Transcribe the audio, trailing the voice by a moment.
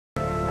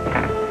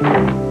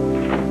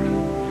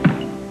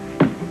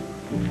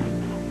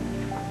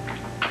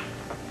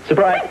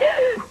Surprise!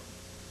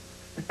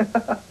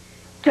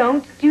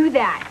 Don't do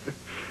that.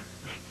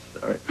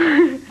 Sorry.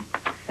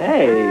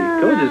 Hey,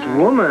 gorgeous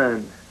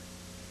woman.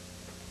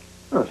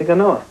 Oh, I think I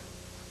know her.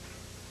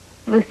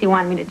 Lucy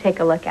wanted me to take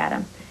a look at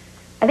him.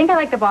 I think I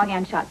like the ball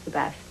gown shots the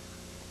best.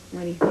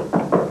 What do you think?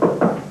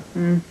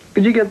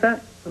 Could you get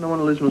that? I don't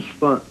want to lose my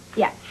spot.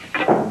 Yeah.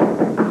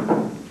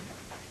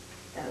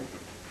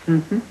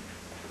 Come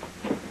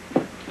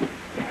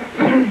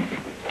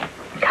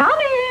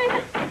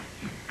in.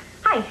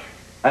 Hi.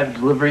 I have a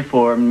delivery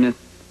for Miss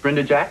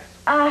Brenda Jacks.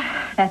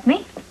 That's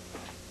me.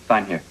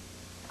 Sign here.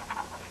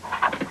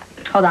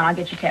 Hold on, I'll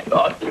get your tip.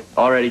 Oh,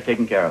 already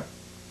taken care of.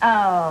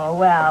 Oh,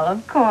 well,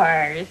 of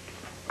course.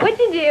 What'd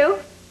you do?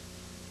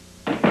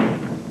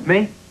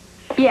 Me?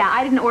 Yeah,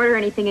 I didn't order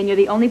anything, and you're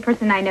the only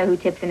person I know who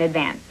tips in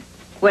advance.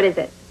 What is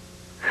it?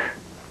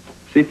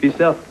 See for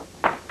yourself.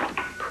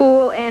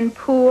 Pool and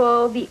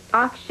Pool, the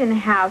auction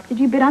house. Did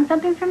you bid on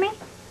something for me?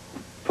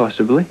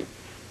 Possibly.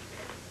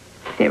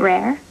 Is it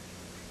rare?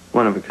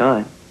 One of a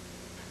kind.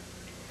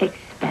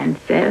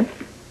 Expensive.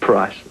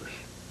 Priceless.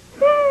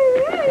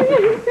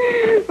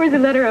 Where's the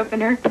letter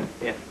opener?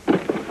 Yeah.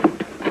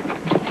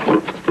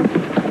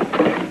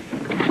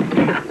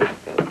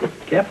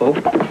 Careful.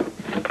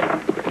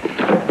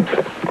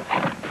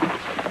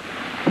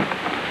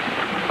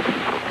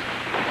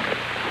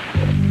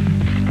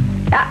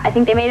 Ah, I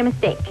think they made a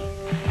mistake.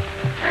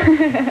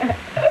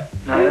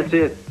 No, that's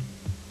it.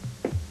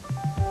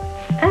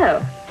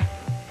 Oh.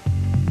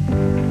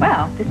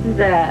 Well, this is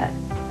a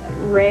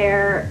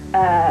rare,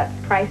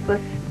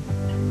 priceless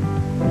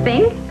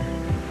thing.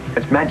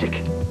 It's magic.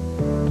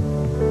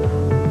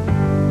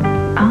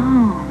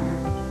 Oh.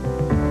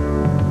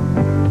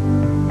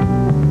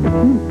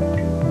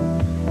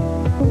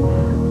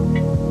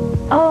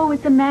 Oh,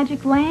 it's a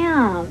magic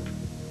lamp.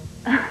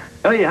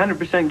 Oh, yeah,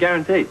 100%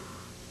 guaranteed.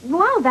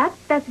 Wow,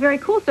 that's very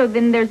cool. So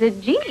then there's a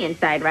genie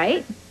inside,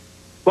 right?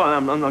 Well,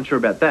 I'm not sure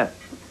about that.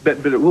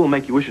 But it will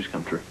make your wishes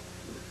come true.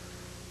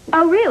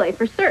 Oh, really?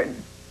 For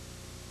certain?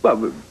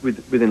 Well,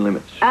 within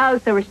limits. Oh,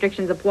 so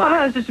restrictions apply.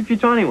 Oh, it's just a few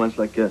tiny ones,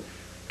 like,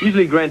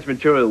 usually grants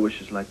material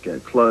wishes, like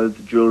clothes,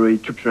 jewelry,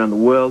 trips around the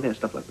world,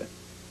 stuff like that.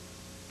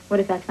 What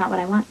if that's not what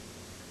I want?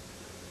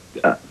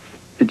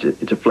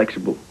 It's a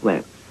flexible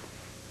lamp.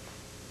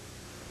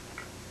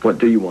 What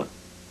do you want?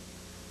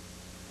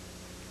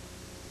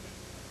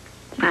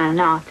 I don't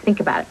know. I'll have to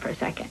think about it for a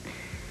second.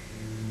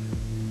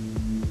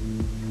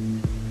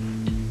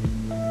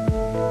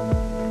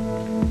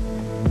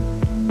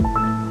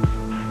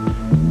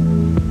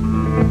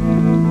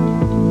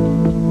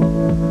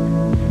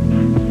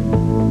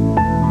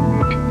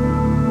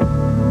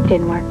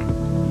 Didn't work.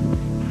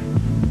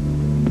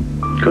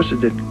 Of course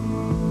it did.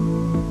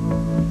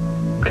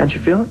 Can't you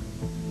feel it?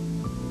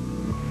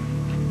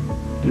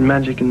 There's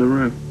magic in the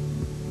room.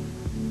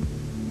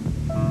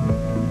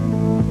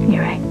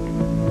 You're right.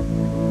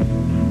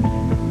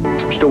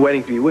 I'm still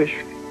waiting for your wish.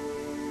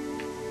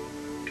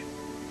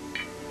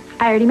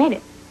 I already made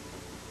it.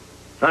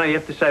 Oh, no, you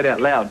have to say it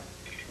out loud.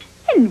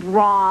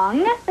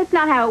 Wrong. That's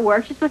not how it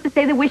works. You're supposed to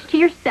say the wish to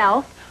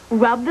yourself,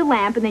 rub the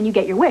lamp, and then you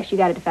get your wish. You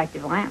got a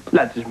defective lamp.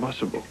 That's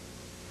impossible.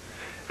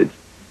 It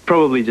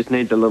probably just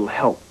needs a little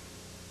help.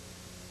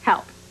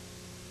 Help.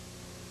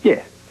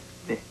 Yeah,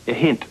 a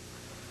hint.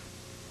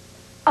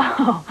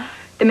 Oh,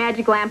 the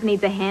magic lamp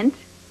needs a hint?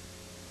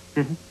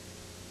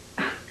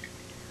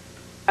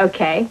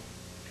 Okay.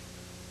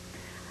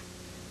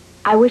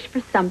 I wish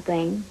for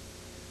something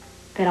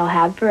that I'll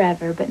have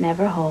forever but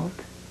never hold.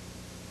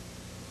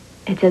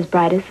 It's as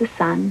bright as the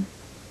sun,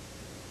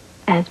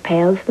 as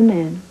pale as the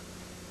moon,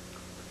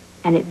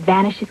 and it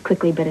vanishes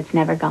quickly, but it's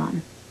never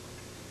gone.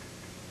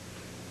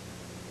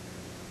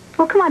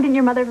 Well, come on, didn't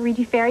your mother ever read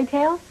you fairy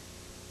tales?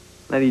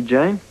 Lady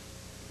Jane?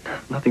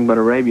 Nothing but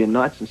Arabian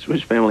Nights and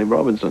Swiss Family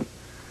Robinson.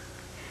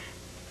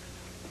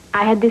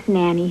 I had this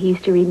nanny who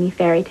used to read me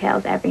fairy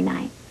tales every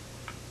night.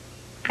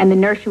 And the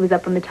nursery was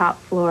up on the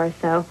top floor,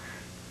 so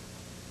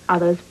all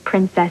those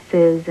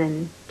princesses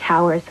and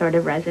towers sort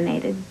of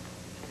resonated.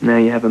 Now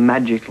you have a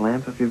magic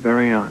lamp of your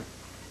very own.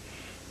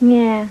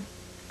 Yeah,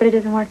 but it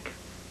doesn't work.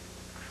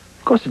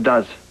 Of course it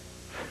does.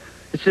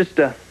 It's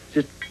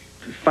just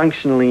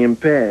functionally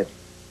impaired.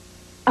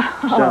 Oh.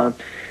 So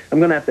I'm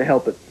going to have to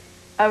help it.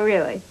 Oh,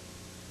 really?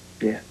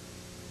 Yeah.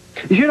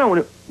 If you don't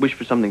want to wish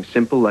for something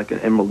simple, like an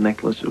emerald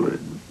necklace or a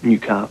new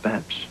car,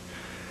 perhaps.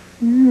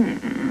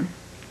 I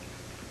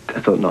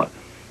thought not.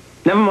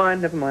 Never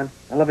mind.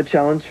 I love a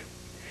challenge.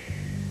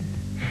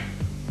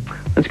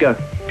 Let's go.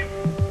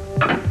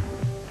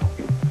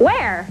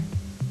 Where?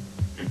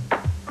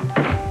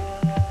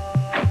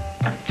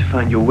 To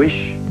find your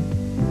wish,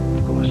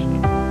 of course.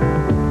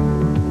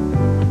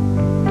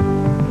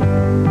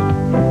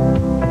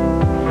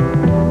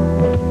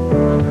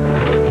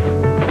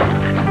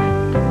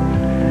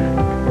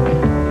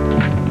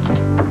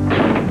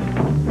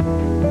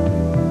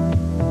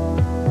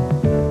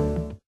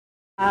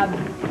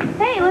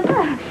 Hey, what's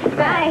up?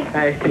 Hi.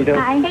 Hey, how you doing?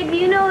 Hi. Hey, do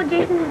you know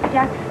Jason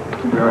Jackson?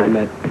 We already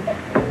met.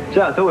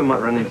 So I thought we might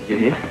run into you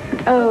here.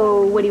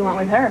 Oh, what do you want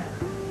with her?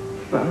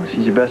 Well,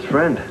 she's your best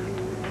friend.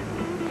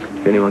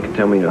 If anyone can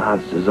tell me your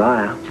heart's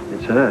desire,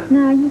 it's her.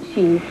 No, you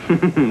cheat.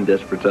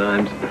 Desperate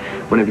times.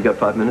 When have you got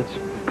 5 minutes?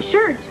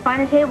 Sure, just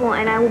find a table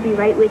and I will be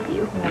right with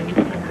you.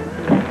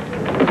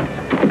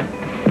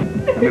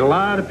 I mean, a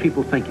lot of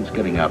people think he's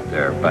getting up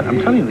there, but I'm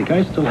telling you, the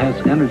guy still has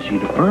energy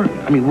to burn.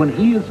 I mean, when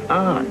he is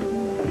on,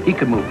 he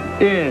can move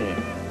in,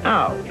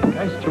 out. The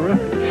guy's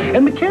terrific.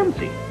 And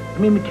Mackenzie. I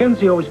mean,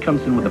 Mackenzie always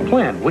comes in with a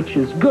plan, which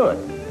is good.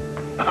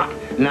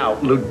 Now,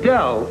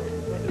 Ludell...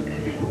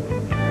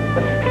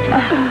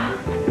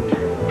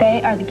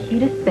 They are the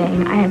cutest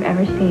thing I have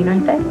ever seen,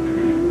 aren't they?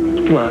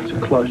 Well, it's a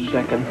close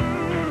second.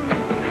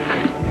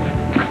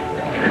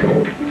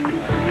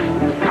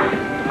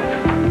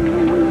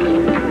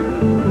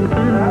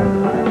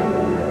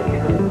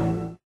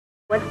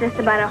 What's this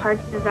about a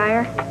heart's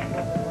desire?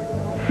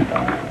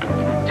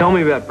 Tell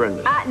me about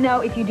Brenda.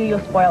 No, if you do, you'll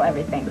spoil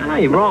everything. No,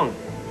 you're wrong.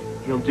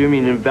 You'll do me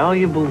an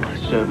invaluable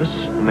service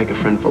and make a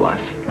friend for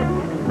life.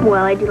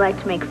 Well, I do like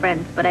to make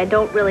friends, but I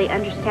don't really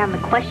understand the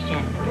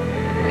question.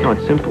 Oh,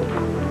 it's simple.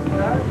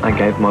 I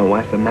gave my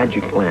wife a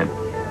magic lamp.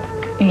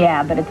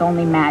 Yeah, but it's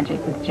only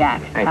magic with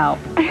Jack's help.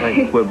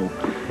 Hey, quibble.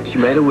 She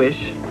made a wish,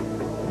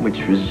 which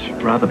was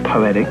rather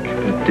poetic, but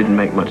it didn't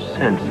make much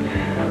sense.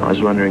 I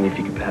was wondering if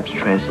you could perhaps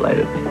translate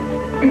it.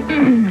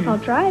 I'll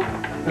try.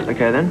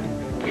 Okay, then.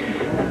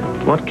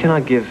 What can I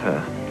give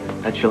her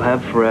that she'll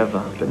have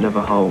forever but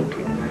never hold?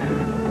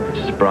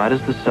 It's as bright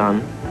as the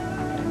sun,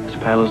 as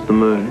pale as the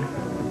moon,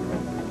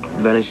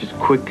 vanishes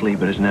quickly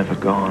but is never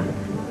gone.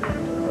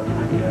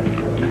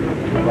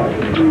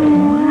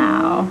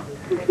 Wow.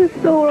 This is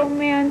so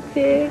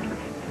romantic.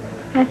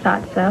 I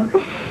thought so.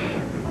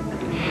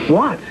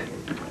 What?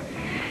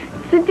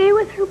 It's a day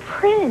with her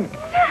prince.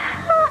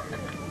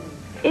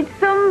 It's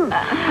some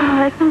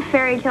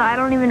fairy tale. I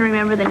don't even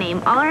remember the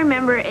name. All I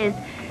remember is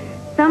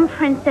some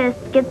princess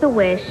gets a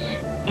wish,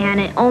 and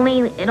it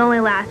only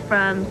lasts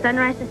from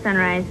sunrise to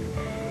sunrise,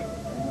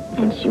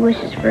 and she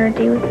wishes for a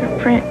day with her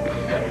prince.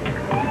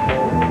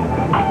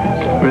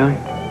 Really?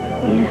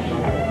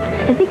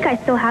 Yeah. I think I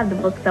still have the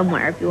book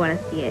somewhere if you want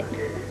to see it.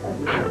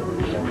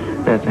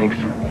 Yeah, thanks.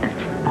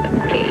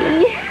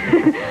 Okay.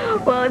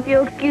 Well, if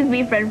you'll excuse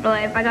me, friend for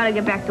life, I gotta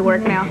get back to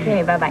work now.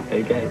 Okay, bye-bye.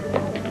 Okay.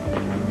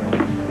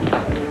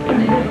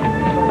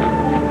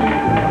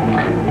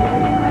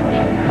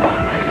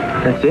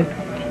 That's it?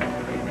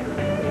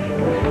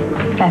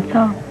 That's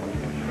all.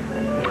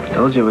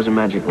 Told you it was a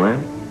magic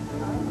lamp.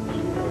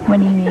 What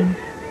do you mean?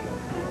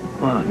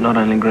 Well, it not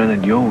only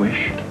granted your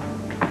wish,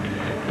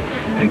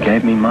 but it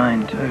gave me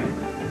mine, too.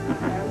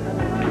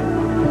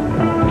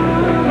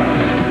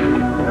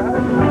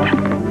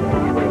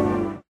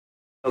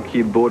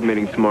 LQ board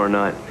meeting tomorrow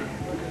night.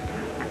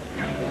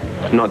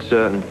 Not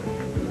certain.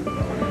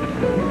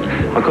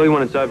 I'll call you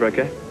when it's over,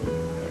 okay?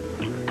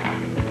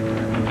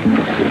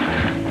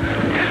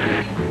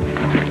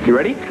 You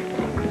ready?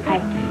 Hi.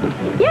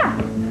 Yeah.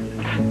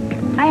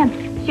 I am.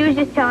 She was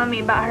just telling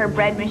me about her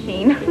bread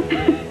machine.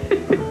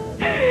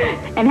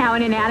 And how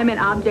an inanimate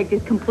object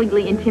is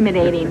completely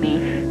intimidating me.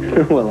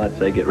 Well, I'd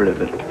say get rid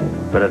of it.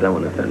 But I don't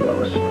want to offend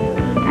Lois.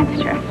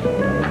 That's true.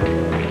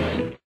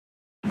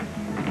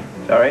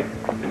 Sorry,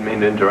 didn't mean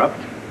to interrupt.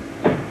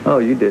 Oh,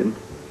 you did.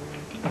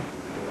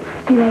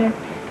 See you later.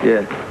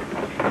 Yeah.